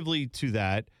comparatively to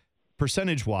that,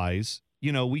 percentage-wise,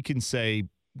 we can say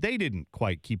they didn't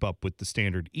quite keep up with the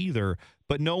standard either,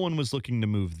 but no one was looking to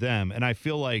move them. And I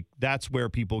feel like that's where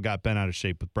people got bent out of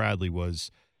shape with Bradley,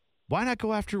 was why not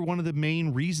go after one of the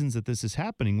main reasons that this is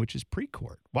happening, which is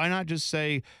Precourt? Why not just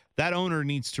say that owner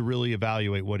needs to really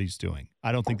evaluate what he's doing?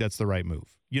 I don't think that's the right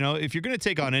move. If you're going to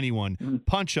take on anyone,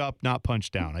 punch up, not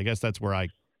punch down. I guess that's where I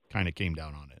kind of came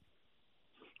down on it.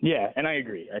 Yeah, and I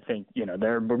agree. I think,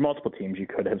 there were multiple teams you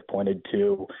could have pointed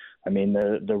to. I mean,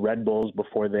 the Red Bulls,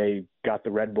 before they got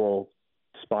the Red Bull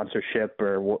sponsorship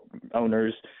or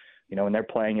owners, and they're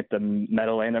playing at the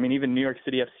Meadowlands. I mean, even New York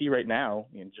City FC right now,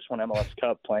 just won MLS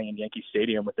Cup, playing in Yankee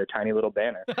Stadium with their tiny little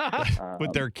banner.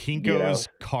 With their Kinko's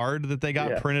card that they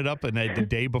got printed up the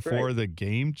day before the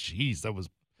game. Jeez, that was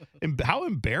how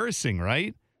embarrassing,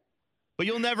 right? But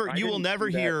you will never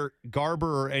hear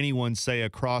Garber or anyone say a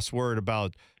cross word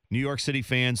about New York City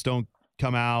fans don't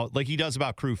come out like he does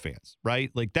about Crew fans, right?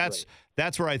 Like that's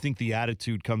where I think the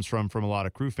attitude comes from a lot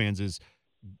of Crew fans, is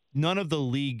none of the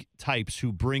league types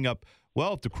who bring up,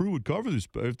 well, if the Crew would cover this,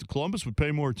 if the Columbus would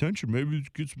pay more attention, maybe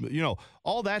it gets,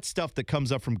 all that stuff that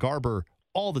comes up from Garber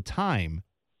all the time.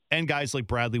 And guys like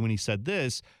Bradley, when he said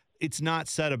this, it's not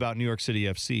said about New York City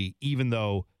FC, even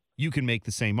though you can make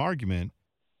the same argument.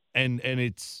 And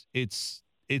it's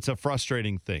a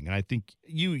frustrating thing. And I think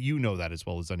you know that as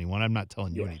well as anyone. I'm not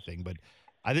telling you anything, but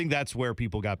I think that's where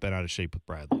people got bent out of shape with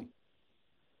Bradley.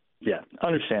 Yeah,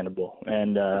 understandable.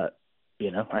 And,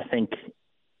 I think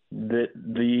that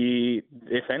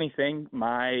if anything,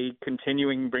 my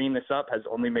continuing bringing this up has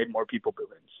only made more people boo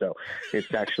him. So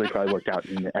it's actually probably worked out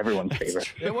in everyone's favor.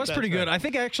 It was pretty good. I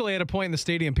think actually at a point in the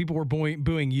stadium, people were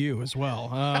booing you as well.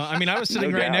 I was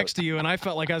sitting right next to you, and I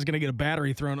felt like I was going to get a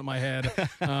battery thrown at my head.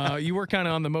 You were kind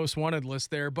of on the most wanted list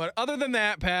there. But other than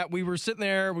that, Pat, we were sitting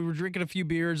there. We were drinking a few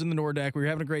beers in the Nordeck. We were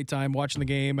having a great time watching the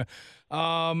game.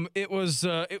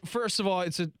 First of all,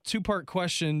 it's a two-part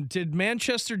question. Did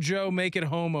Manchester Joe make it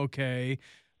home okay?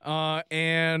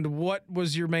 And what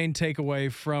was your main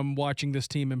takeaway from watching this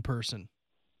team in person?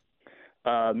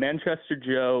 Manchester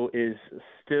Joe is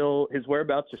still, his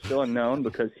whereabouts are still unknown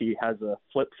because he has a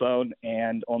flip phone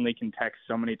and only can text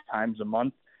so many times a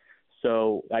month.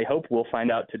 So I hope we'll find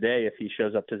out today if he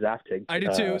shows up to Zaftig. I do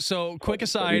too. So quick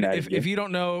aside, if you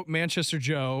don't know Manchester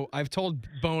Joe, I've told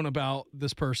Bone about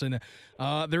this person.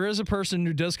 There is a person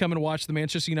who does come and watch the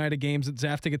Manchester United games at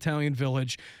Zaftig Italian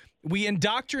Village. We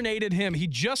indoctrinated him. He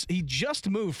just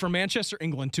moved from Manchester,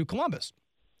 England to Columbus.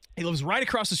 He lives right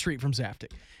across the street from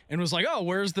Zaftig and was like, oh,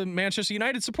 where's the Manchester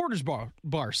United supporters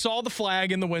bar? Saw the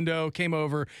flag in the window, came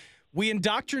over. We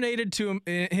indoctrinated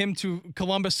him to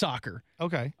Columbus soccer.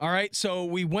 Okay. All right. So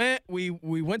we went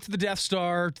to the Death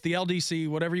Star, to the LDC,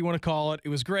 whatever you want to call it. It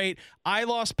was great. I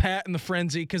lost Pat in the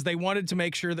frenzy because they wanted to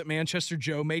make sure that Manchester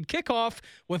Joe made kickoff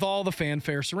with all the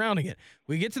fanfare surrounding it.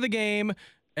 We get to the game.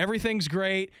 Everything's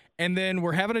great. And then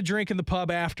we're having a drink in the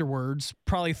pub afterwards,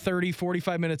 probably 30,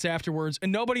 45 minutes afterwards,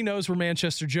 and nobody knows where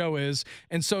Manchester Joe is.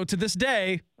 And so to this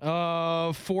day,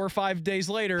 4 or 5 days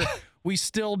later, we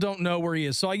still don't know where he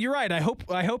is. So you're right. I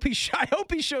hope he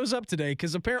shows up today,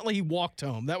 because apparently he walked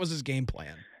home. That was his game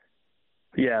plan.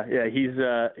 Yeah.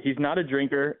 He's not a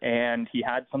drinker, and he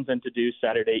had something to do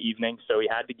Saturday evening, so he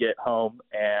had to get home.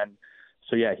 And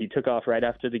so, yeah, he took off right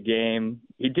after the game.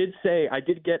 He did say, I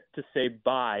did get to say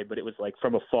bye, but it was like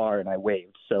from afar, and I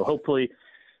waved. So hopefully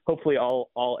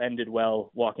all ended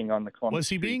well walking on the Columbus Was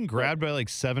he Street. being grabbed by like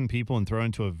 7 people and thrown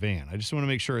into a van? I just want to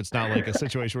make sure it's not like a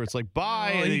situation where it's like,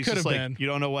 bye, and he's just like, you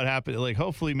don't know what happened. Like,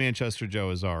 hopefully Manchester Joe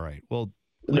is all right. Well,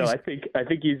 please. No, I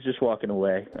think he's just walking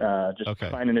away,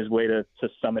 finding his way to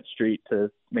Summit Street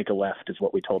to make a left is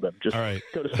what we told him. Just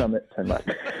go to Summit, turn left.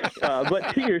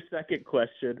 But to your second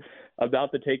question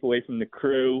about the takeaway from the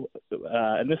Crew,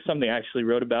 and this is something I actually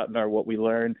wrote about in our What We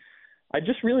Learned, I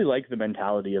just really like the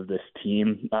mentality of this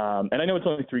team. And I know it's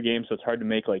only 3 games, so it's hard to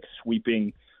make like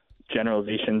sweeping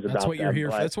generalizations about that. That's what you're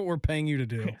here for. That's what we're paying you to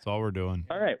do. That's all we're doing.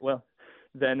 All right, well,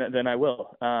 then I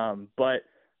will. But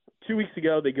 2 weeks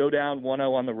ago, they go down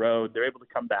 1-0 on the road. They're able to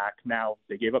come back. Now,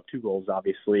 they gave up 2 goals,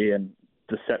 obviously, and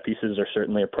the set pieces are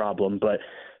certainly a problem. But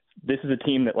this is a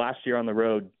team that last year on the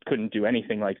road couldn't do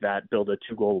anything like that, build a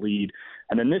 2-goal lead.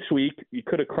 And then this week, you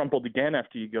could have crumpled again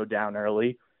after you go down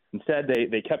early. Instead,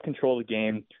 they kept control of the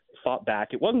game, fought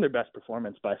back. It wasn't their best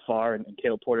performance by far, and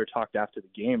Caleb Porter talked after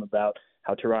the game about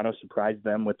how Toronto surprised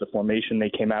them with the formation they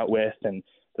came out with and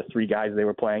the 3 guys they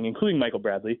were playing, including Michael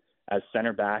Bradley, as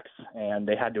center backs, and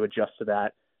they had to adjust to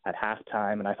that at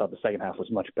halftime, and I thought the second half was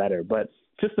much better. But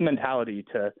just the mentality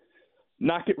to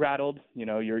not get rattled. You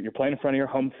know, you're playing in front of your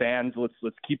home fans. Let's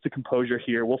keep the composure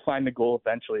here. We'll find the goal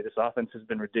eventually. This offense has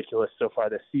been ridiculous so far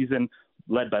this season,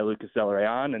 led by Lucas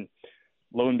Zelarayan, and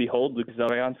lo and behold, Lucas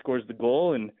Zelarayan scores the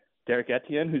goal, and Derek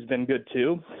Etienne, who's been good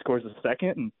too, scores the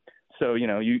second. And so, you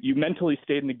know, you mentally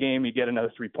stayed in the game, you get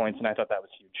another 3 points, and I thought that was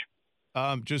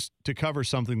huge. Just to cover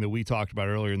something that we talked about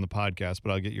earlier in the podcast,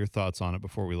 but I'll get your thoughts on it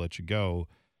before we let you go.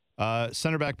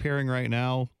 Center back pairing right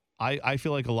now, I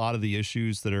feel like a lot of the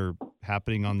issues that are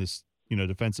happening on this,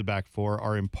 defensive back 4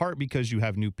 are in part because you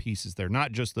have new pieces there,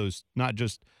 not just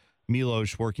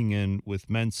Milos working in with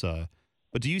Mensah.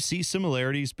 But do you see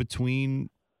similarities between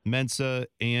Mensah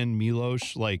and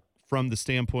Milos, like from the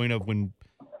standpoint of when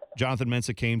Jonathan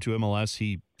Mensah came to MLS,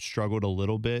 he struggled a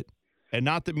little bit? And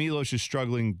not that Milos is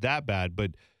struggling that bad,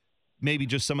 but maybe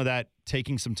just some of that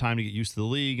taking some time to get used to the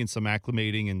league and some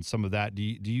acclimating and some of that. Do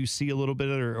you see a little bit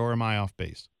of it, or am I off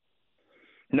base?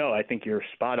 No, I think you're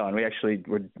spot on. We actually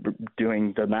were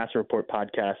doing the Master Report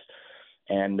podcast,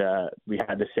 and we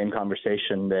had the same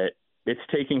conversation that it's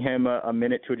taking him a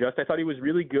minute to adjust. I thought he was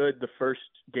really good the first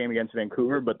game against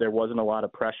Vancouver, but there wasn't a lot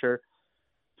of pressure.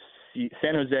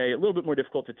 San Jose, a little bit more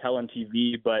difficult to tell on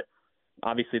TV, but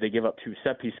obviously they give up 2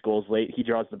 set-piece goals late. He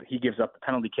gives up the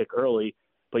penalty kick early.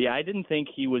 But, yeah, I didn't think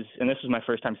he was – and this was my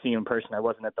first time seeing him in person. I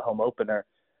wasn't at the home opener.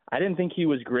 I didn't think he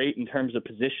was great in terms of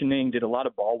positioning, did a lot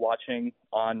of ball watching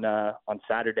on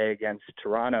Saturday against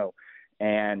Toronto.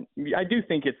 And I do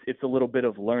think it's a little bit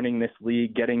of learning this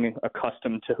league, getting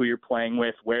accustomed to who you're playing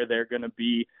with, where they're going to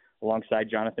be alongside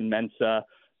Jonathan Mensah.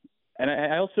 And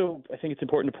I think it's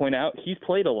important to point out he's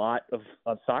played a lot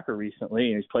of soccer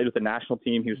recently. He's played with the national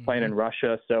team. He was playing in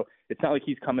Russia. So it's not like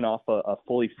he's coming off a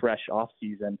fully fresh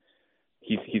offseason.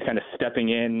 He's kind of stepping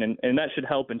in, and that should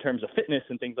help in terms of fitness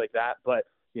and things like that. But,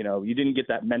 you didn't get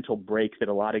that mental break that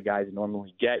a lot of guys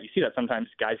normally get. You see that sometimes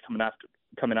guys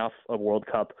coming off a World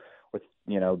Cup with,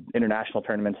 international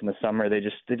tournaments in the summer, they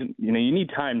didn't, you need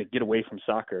time to get away from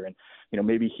soccer. And,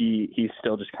 maybe he's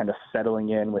still just kind of settling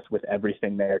in with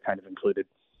everything there kind of included.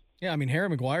 Yeah, I mean, Harry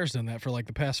Maguire's done that for like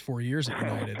the past 4 years at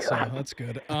United, so that's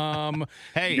good.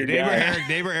 Hey,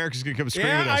 neighbor Eric is going to come scream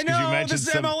at us because you mentioned this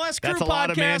is MLS Crew that's a podcast. lot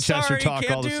of Manchester talk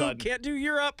all of a sudden. Can't do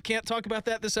Europe. Can't talk about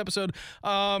that this episode.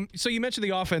 So you mentioned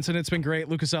the offense, and it's been great.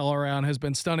 Lucas Zelarayan has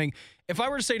been stunning. If I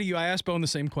were to say to you, I asked Bone the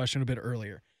same question a bit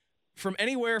earlier. From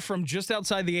anywhere from just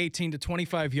outside the 18 to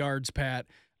 25 yards, Pat,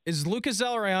 is Lucas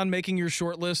Zelarayan making your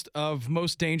short list of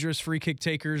most dangerous free kick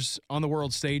takers on the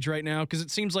world stage right now? Because it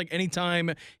seems like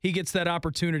anytime he gets that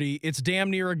opportunity, it's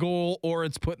damn near a goal or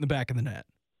it's put in the back of the net.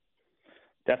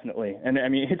 Definitely. And, I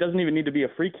mean, it doesn't even need to be a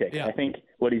free kick. Yeah. I think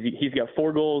he's got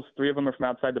 4 goals, 3 of them are from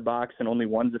outside the box, and only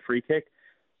 1's a free kick.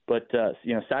 But,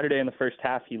 Saturday in the first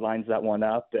half, he lines that one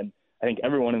up, and I think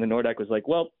everyone in the Nordic was like,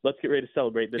 well, let's get ready to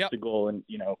celebrate this the goal. And,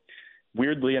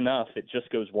 weirdly enough, it just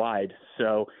goes wide.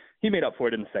 So he made up for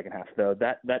it in the second half, though.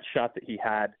 That shot that he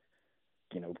had,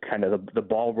 kind of the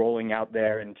ball rolling out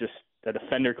there and just the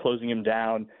defender closing him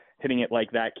down, hitting it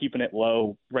like that, keeping it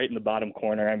low, right in the bottom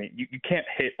corner. I mean, you can't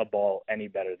hit a ball any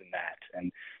better than that.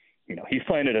 And, he's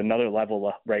playing at another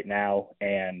level right now.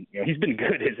 And, he's been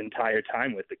good his entire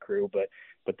time with the Crew,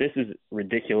 but this is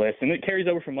ridiculous. And it carries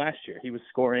over from last year. He was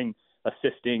scoring,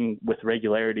 assisting with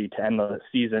regularity to end the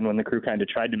season when the Crew kind of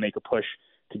tried to make a push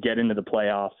to get into the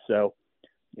playoffs. So,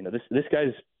 this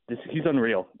guy's he's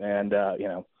unreal. And,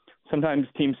 sometimes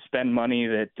teams spend money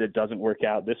that doesn't work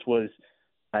out. This was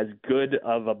as good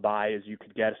of a buy as you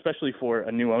could get, especially for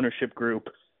a new ownership group,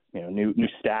 new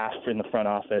staff in the front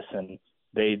office, and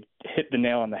they hit the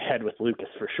nail on the head with Lucas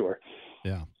for sure.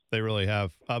 Yeah, they really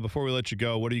have. Before we let you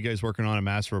go, what are you guys working on at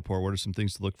Master Report? What are some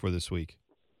things to look for this week?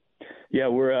 Yeah,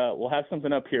 we'll have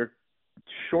something up here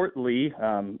shortly.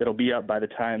 It'll be up by the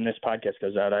time this podcast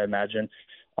goes out, I imagine,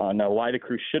 on why the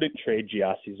Crew shouldn't trade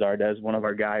Giassi Zardes. One of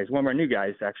our new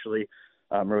guys actually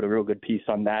wrote a real good piece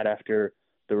on that after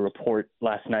the report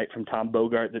last night from Tom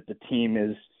Bogart that the team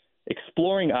is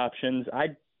exploring options. I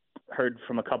heard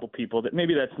from a couple people that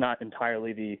maybe that's not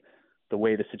entirely the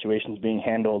way the situation's being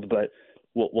handled, but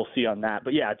we'll see on that.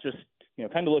 But yeah, just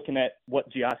kind of looking at what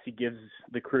Giassi gives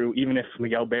the Crew, even if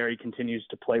Miguel Berry continues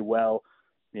to play well,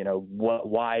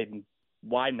 why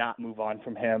not move on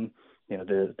from him?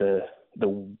 The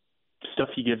stuff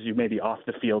he gives you maybe off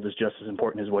the field is just as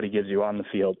important as what he gives you on the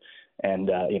field, and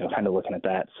kind of looking at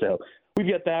that. So we've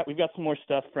got that. We've got some more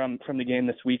stuff from the game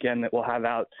this weekend that we'll have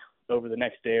out over the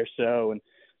next day or so, and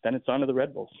then it's on to the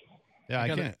Red Bulls. Yeah,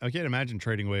 I can't imagine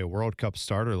trading away a World Cup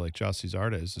starter like Giassi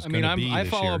Zardes. I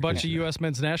follow a bunch of U.S.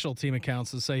 men's national team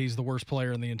accounts that say he's the worst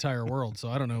player in the entire world. So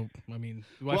I don't know. I mean,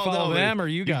 do I follow them or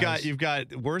you guys? You've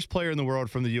got worst player in the world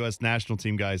from the U.S. national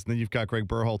team guys, and then you've got Greg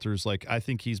Berhalter's like, I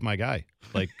think he's my guy,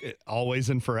 like always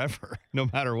and forever, no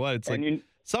matter what. It's like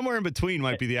somewhere in between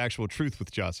might be the actual truth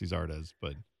with Giassi Zardes,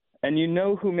 but. And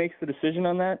who makes the decision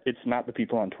on that? It's not the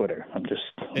people on Twitter.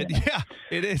 Yeah,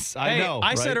 it is. I know.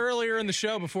 I said earlier in the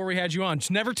show before we had you on,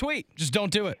 just never tweet. Just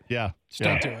don't do it. Yeah.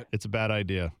 Don't do it. It's a bad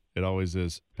idea. It always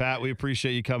is. Pat, we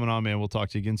appreciate you coming on, man. We'll talk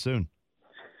to you again soon.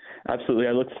 Absolutely.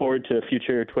 I look forward to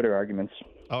future Twitter arguments.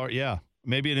 Oh, yeah.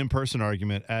 Maybe an in-person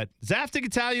argument at Zaftig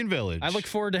Italian Village. I look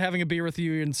forward to having a beer with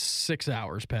you in 6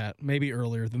 hours, Pat. Maybe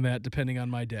earlier than that, depending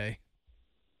on my day.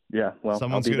 Yeah, well,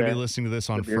 someone's going to be listening to this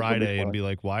on Friday and be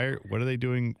like, what are they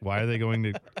doing? Why are they going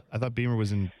to – I thought Beamer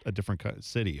was in a different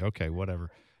city. Okay, whatever.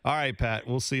 All right, Pat,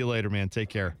 we'll see you later, man. Take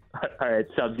care. All right,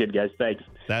 sounds good, guys. Thanks.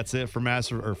 That's it for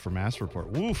Master Report.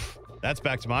 Woof. That's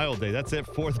back to my old day. That's it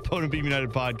for the Bone and Beam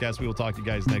United podcast. We will talk to you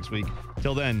guys next week.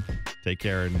 Till then, take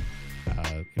care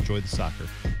and enjoy the soccer.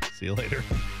 See you later.